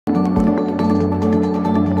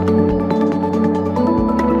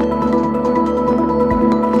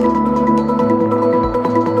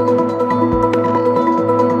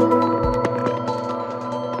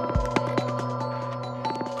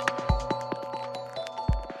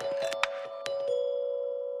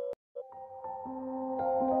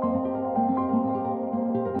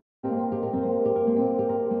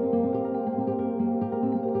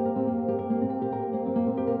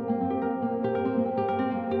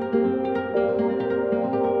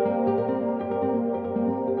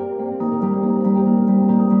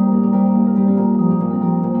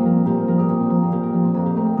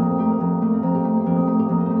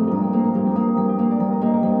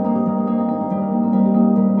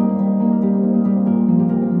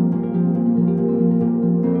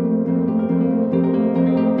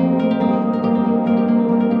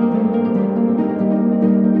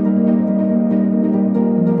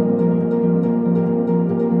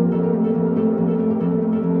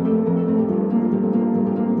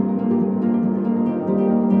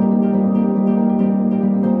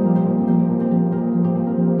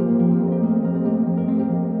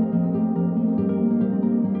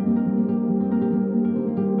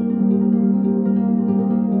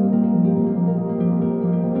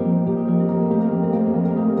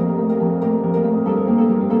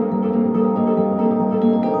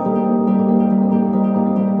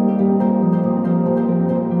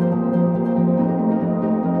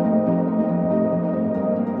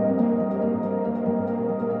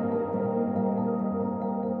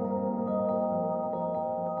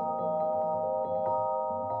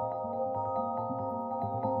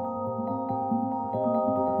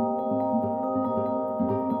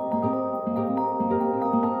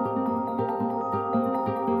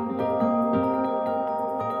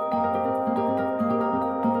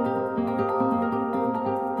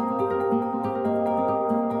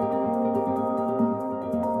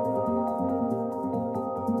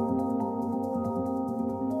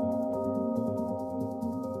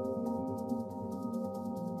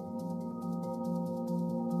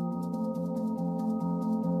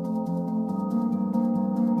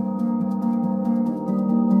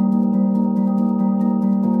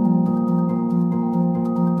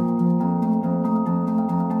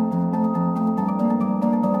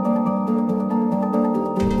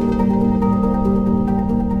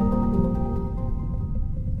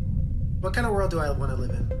world do I want to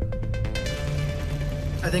live in?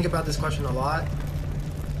 I think about this question a lot.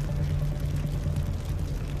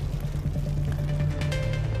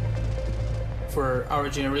 For our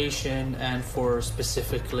generation and for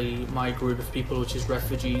specifically my group of people, which is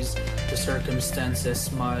refugees, the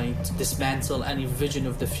circumstances might dismantle any vision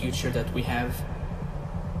of the future that we have.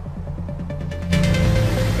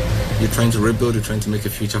 You're trying to rebuild, you're trying to make a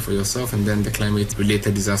future for yourself, and then the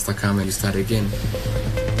climate-related disaster comes and you start again.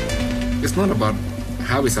 It's not about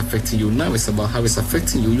how it's affecting you now, it's about how it's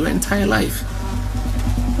affecting you your entire life.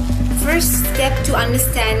 First step to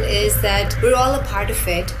understand is that we're all a part of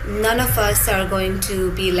it. None of us are going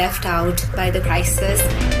to be left out by the crisis.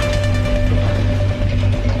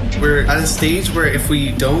 We're at a stage where if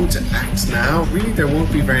we don't act now, really there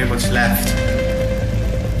won't be very much left.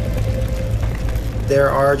 There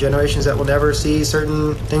are generations that will never see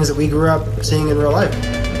certain things that we grew up seeing in real life.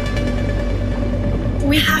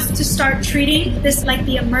 We have to start treating this like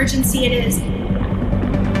the emergency it is.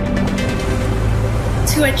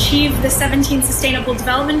 To achieve the 17 Sustainable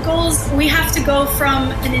Development Goals, we have to go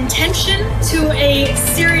from an intention to a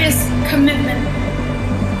serious commitment.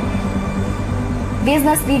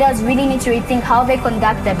 Business leaders really need to rethink how they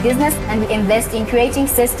conduct their business and invest in creating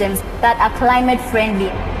systems that are climate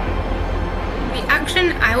friendly. The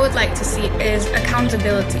action I would like to see is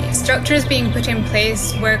accountability. Structures being put in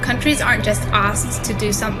place where countries aren't just asked to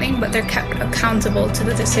do something, but they're kept accountable to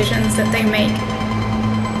the decisions that they make.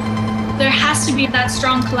 There has to be that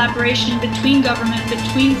strong collaboration between government,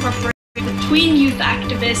 between corporations, between youth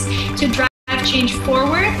activists to drive change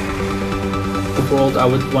forward. The world I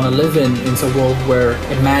would want to live in is a world where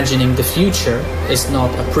imagining the future is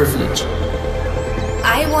not a privilege.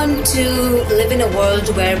 I want to live in a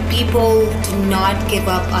world where people do not give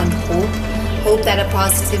up on hope that a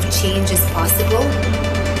positive change is possible.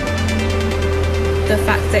 The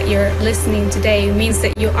fact that you're listening today means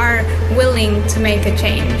that you are willing to make a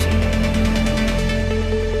change.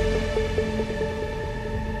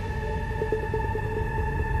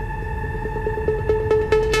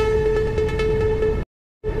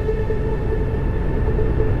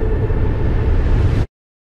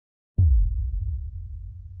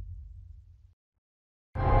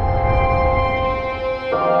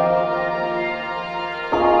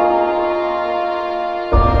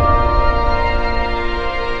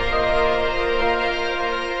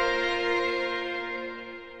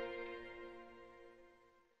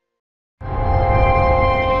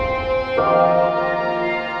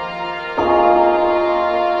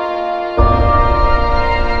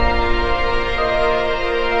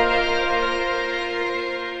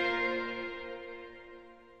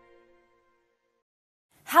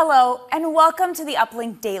 Hello, and welcome to the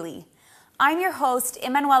UpLink Daily. I'm your host,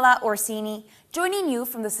 Emanuela Orsini, joining you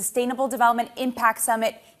from the Sustainable Development Impact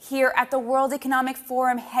Summit here at the World Economic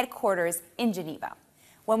Forum headquarters in Geneva.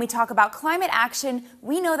 When we talk about climate action,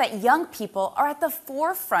 we know that young people are at the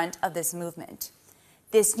forefront of this movement.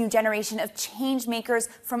 This new generation of change makers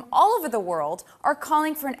from all over the world are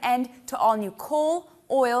calling for an end to all new coal,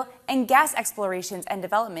 oil, and gas explorations and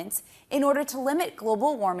developments in order to limit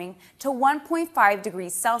global warming to 1.5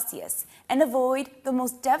 degrees Celsius and avoid the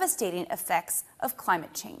most devastating effects of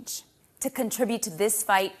climate change. To contribute to this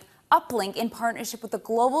fight, UpLink, in partnership with the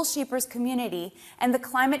global Shapers community and the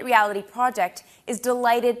Climate Reality Project, is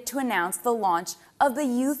delighted to announce the launch of the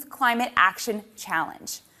Youth Climate Action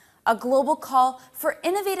Challenge, a global call for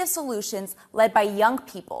innovative solutions led by young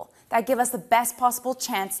people that give us the best possible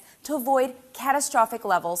chance to avoid catastrophic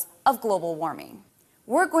levels of global warming.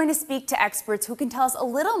 We're going to speak to experts who can tell us a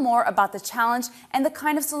little more about the challenge and the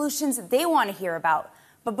kind of solutions they want to hear about.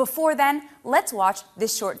 But before then, let's watch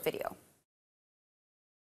this short video.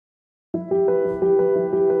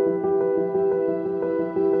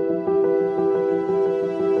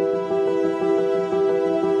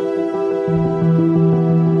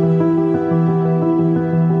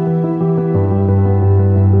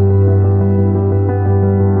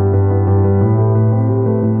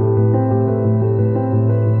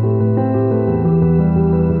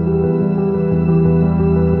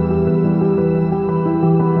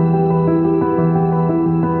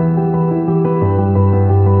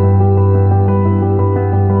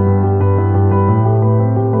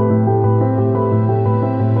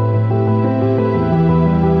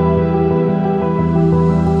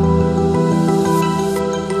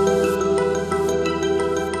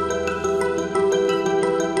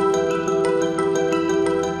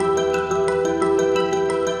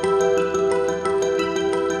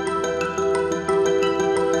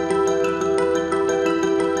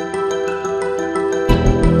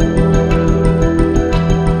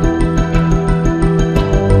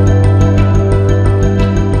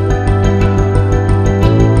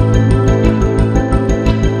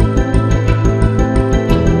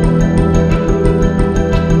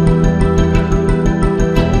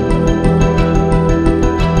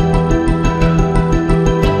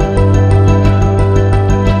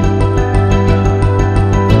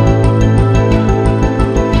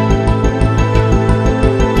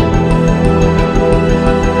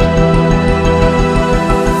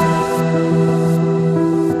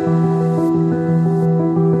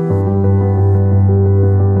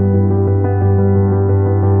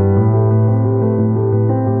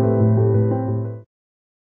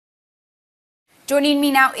 Joining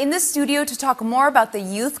me now in the studio to talk more about the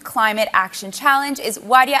Youth Climate Action Challenge is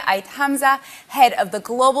Wadia Ait Hamza, head of the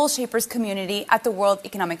Global Shapers community at the World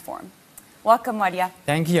Economic Forum. Welcome, Wadia.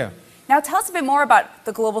 Thank you. Now tell us a bit more about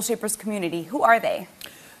the Global Shapers community. Who are they?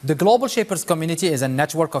 The Global Shapers community is a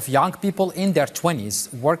network of young people in their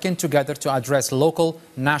 20s working together to address local,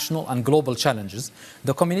 national, and global challenges.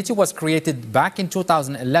 The community was created back in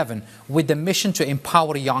 2011 with the mission to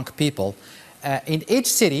empower young people. In each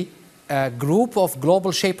city, a group of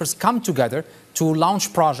Global Shapers come together to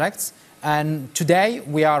launch projects. And today,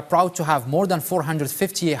 we are proud to have more than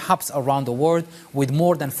 450 hubs around the world with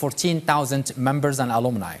more than 14,000 members and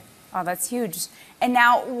alumni. Oh, that's huge. And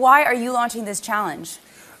now, why are you launching this challenge?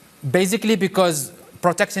 Basically because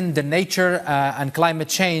protecting the nature and climate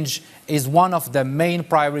change is one of the main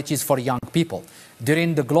priorities for young people.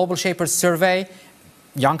 During the Global Shapers survey,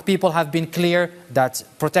 young people have been clear that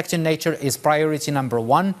protecting nature is priority number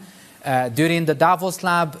one. During the Davos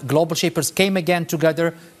Lab, Global Shapers came again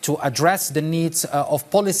together to address the needs of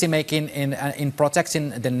policymaking in protecting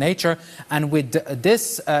the nature. And with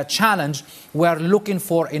this challenge, we are looking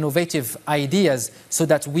for innovative ideas so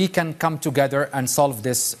that we can come together and solve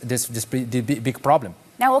this big problem.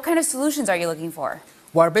 Now, what kind of solutions are you looking for?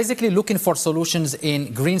 We're basically looking for solutions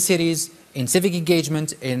in green cities, in civic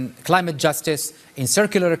engagement, in climate justice, in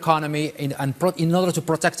circular economy, in order to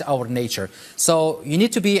protect our nature. So you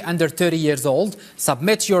need to be under 30 years old,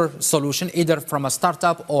 submit your solution either from a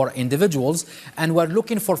startup or individuals, and we're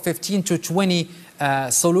looking for 15 to 20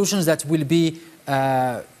 solutions that will be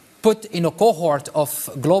put in a cohort of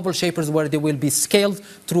Global Shapers where they will be scaled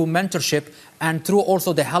through mentorship and through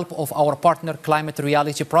also the help of our partner Climate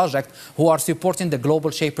Reality Project, who are supporting the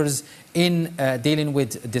Global Shapers in dealing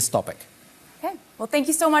with this topic. Okay. Well, thank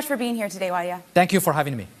you so much for being here today, Wadia. Thank you for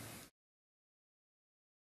having me.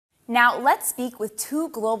 Now, let's speak with two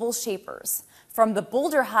Global Shapers. From the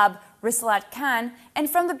Boulder Hub, Risalat Khan,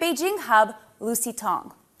 and from the Beijing Hub, Lucy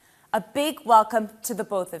Tong. A big welcome to the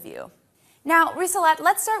both of you. Now, Risalat,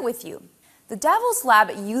 let's start with you. The Davos Lab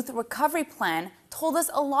Youth Recovery Plan told us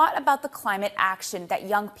a lot about the climate action that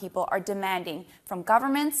young people are demanding from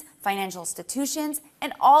governments, financial institutions,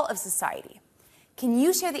 and all of society. Can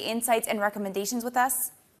you share the insights and recommendations with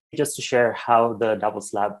us? Just to share how the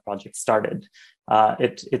Davos Lab project started.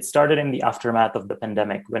 It started in the aftermath of the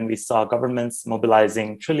pandemic when we saw governments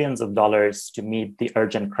mobilizing trillions of dollars to meet the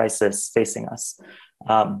urgent crisis facing us.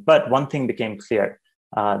 But one thing became clear.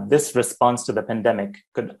 This response to the pandemic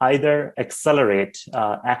could either accelerate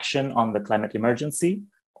action on the climate emergency,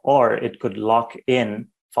 or it could lock in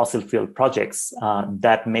fossil fuel projects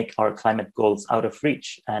that make our climate goals out of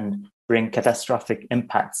reach and bring catastrophic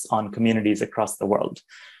impacts on communities across the world.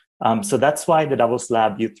 So that's why the Davos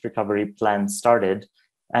Lab Youth Recovery Plan started.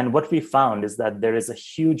 And what we found is that there is a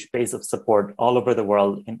huge base of support all over the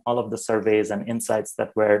world in all of the surveys and insights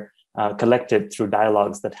that were collected through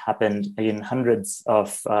dialogues that happened in hundreds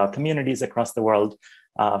of communities across the world.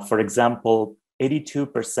 For example,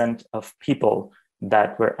 82% of people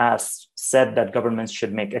that were asked said that governments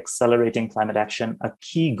should make accelerating climate action a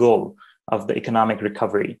key goal of the economic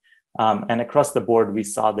recovery. And across the board, we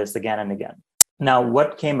saw this again and again. Now,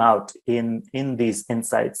 what came out in these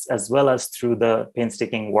insights, as well as through the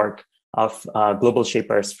painstaking work of Global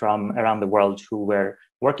Shapers from around the world who were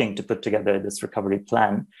working to put together this recovery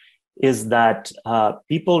plan, is that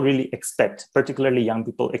people really expect, particularly young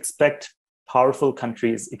people, expect powerful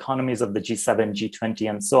countries, economies of the G7, G20,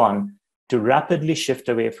 and so on, to rapidly shift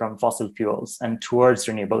away from fossil fuels and towards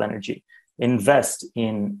renewable energy, invest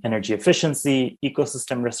in energy efficiency,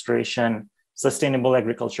 ecosystem restoration, sustainable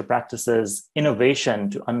agriculture practices, innovation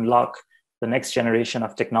to unlock the next generation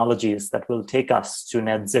of technologies that will take us to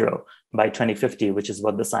net zero by 2050, which is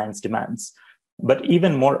what the science demands. But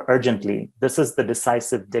even more urgently, this is the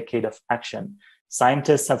decisive decade of action.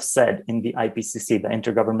 Scientists have said in the IPCC, the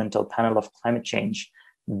Intergovernmental Panel of Climate Change,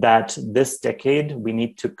 that this decade we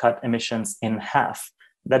need to cut emissions in half.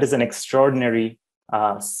 That is an extraordinary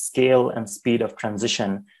scale and speed of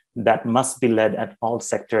transition that must be led at all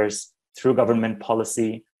sectors through government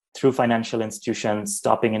policy, through financial institutions,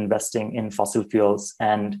 stopping investing in fossil fuels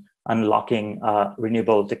and unlocking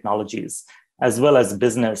renewable technologies, as well as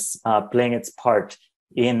business playing its part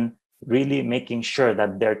in really making sure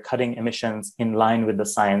that they're cutting emissions in line with the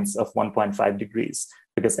science of 1.5 degrees,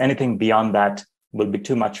 because anything beyond that will be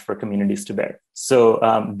too much for communities to bear. So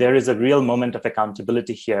there is a real moment of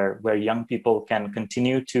accountability here where young people can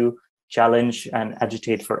continue to challenge and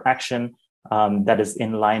agitate for action that is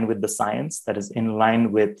in line with the science, that is in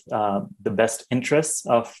line with the best interests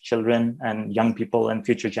of children and young people and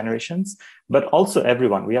future generations, but also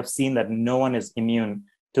everyone. We have seen that no one is immune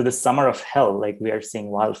to the summer of hell. Like we are seeing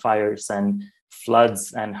wildfires and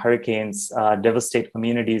floods and hurricanes devastate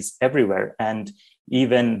communities everywhere. And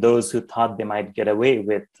even those who thought they might get away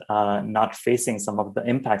with not facing some of the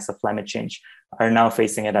impacts of climate change are now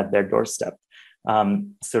facing it at their doorstep.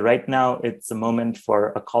 So right now, it's a moment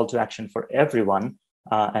for a call to action for everyone.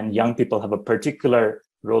 And young people have a particular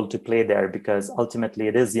role to play there, because ultimately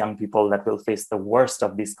it is young people that will face the worst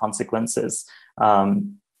of these consequences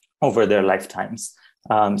over their lifetimes.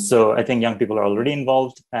 So I think young people are already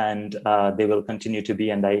involved, and they will continue to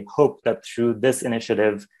be. And I hope that through this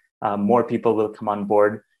initiative, more people will come on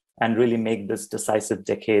board and really make this decisive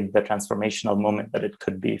decade the transformational moment that it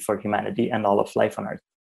could be for humanity and all of life on Earth.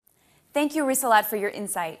 Thank you, Risalat, for your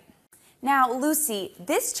insight. Now, Lucy,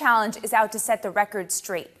 this challenge is out to set the record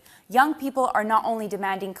straight. Young people are not only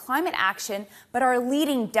demanding climate action, but are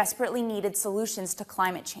leading desperately needed solutions to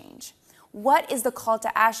climate change. What is the call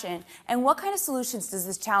to action, and what kind of solutions does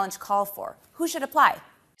this challenge call for? Who should apply?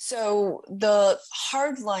 So the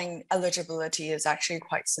hardline eligibility is actually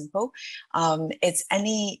quite simple. It's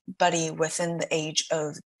anybody within the age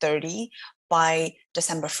of 30 by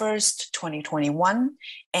December 1st, 2021.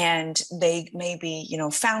 And they may be,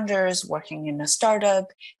 founders working in a startup,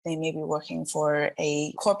 they may be working for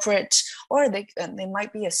a corporate, or they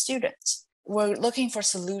might be a student. We're looking for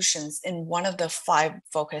solutions in one of the 5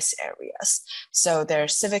 focus areas. So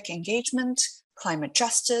there's civic engagement, climate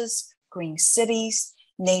justice, green cities,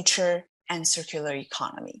 nature, and circular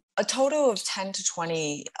economy. A total of 10 to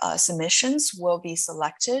 20 submissions will be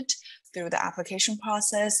selected through the application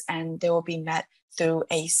process, and they will be met through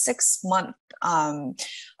a 6-month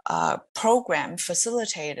program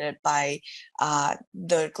facilitated by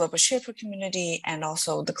the Global Shaper community and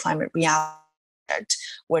also the Climate Reality,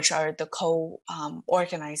 which are the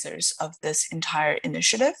co-organizers of this entire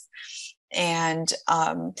initiative. And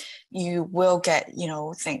you will get,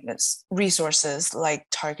 resources like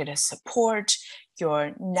targeted support,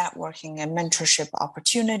 your networking and mentorship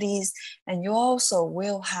opportunities, and you also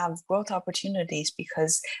will have growth opportunities,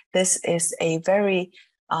 because this is a very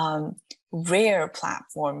rare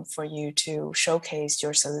platform for you to showcase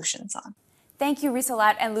your solutions on. Thank you,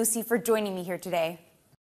 Risalat and Lucy, for joining me here today.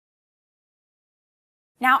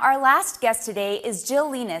 Now, our last guest today is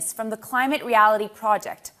Jill Linus from the Climate Reality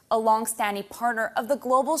Project, a long-standing partner of the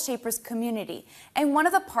Global Shapers community and one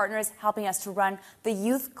of the partners helping us to run the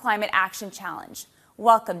Youth Climate Action Challenge.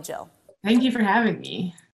 Welcome, Jill. Thank you for having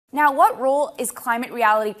me. Now, what role is Climate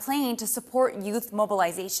Reality playing to support youth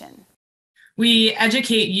mobilization? We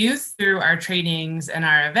educate youth through our trainings and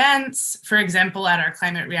our events. For example, at our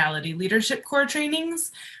Climate Reality Leadership Core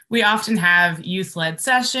trainings, we often have youth-led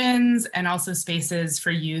sessions and also spaces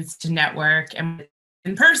for youth to network and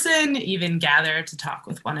in person, even gather to talk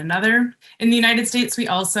with one another. In the United States, we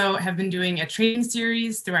also have been doing a training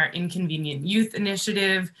series through our Inconvenient Youth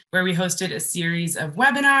initiative, where we hosted a series of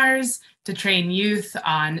webinars to train youth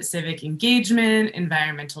on civic engagement,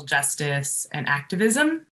 environmental justice, and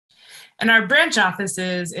activism. And our branch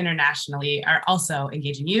offices internationally are also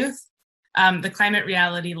engaging youth. The Climate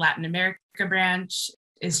Reality Latin America branch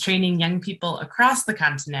is training young people across the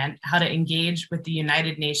continent how to engage with the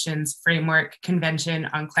United Nations Framework Convention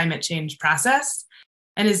on Climate Change process,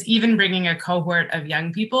 and is even bringing a cohort of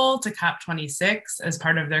young people to COP26 as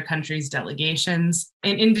part of their country's delegations.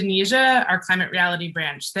 In Indonesia, our Climate Reality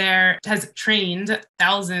branch there has trained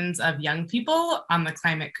thousands of young people on the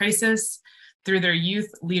climate crisis through their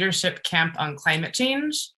youth leadership camp on climate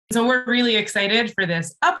change. So we're really excited for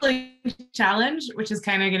this UpLink challenge, which is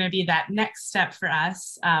kind of going to be that next step for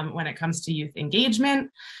us when it comes to youth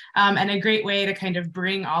engagement, and a great way to kind of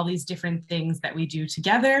bring all these different things that we do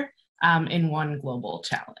together in one global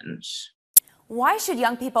challenge. Why should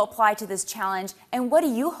young people apply to this challenge, and what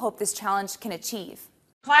do you hope this challenge can achieve?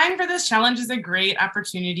 Applying for this challenge is a great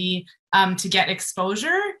opportunity to get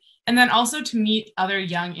exposure, and then also to meet other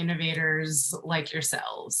young innovators like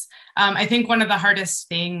yourselves. I think one of the hardest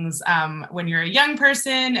things when you're a young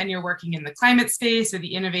person and you're working in the climate space or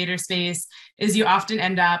the innovator space is you often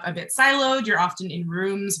end up a bit siloed. You're often in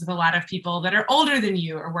rooms with a lot of people that are older than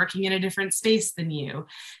you or working in a different space than you.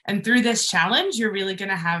 And through this challenge, you're really going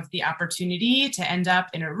to have the opportunity to end up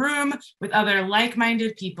in a room with other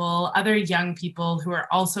like-minded people, other young people who are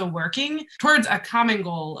also working towards a common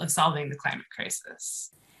goal of solving the climate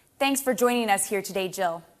crisis. Thanks for joining us here today,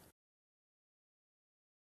 Jill.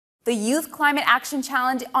 The Youth Climate Action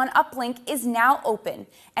Challenge on UpLink is now open,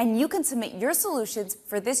 and you can submit your solutions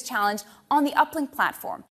for this challenge on the UpLink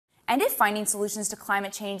platform. And if finding solutions to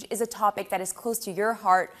climate change is a topic that is close to your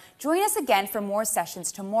heart, join us again for more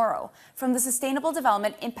sessions tomorrow from the Sustainable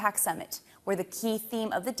Development Impact Summit, where the key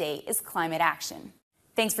theme of the day is climate action.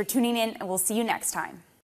 Thanks for tuning in, and we'll see you next time.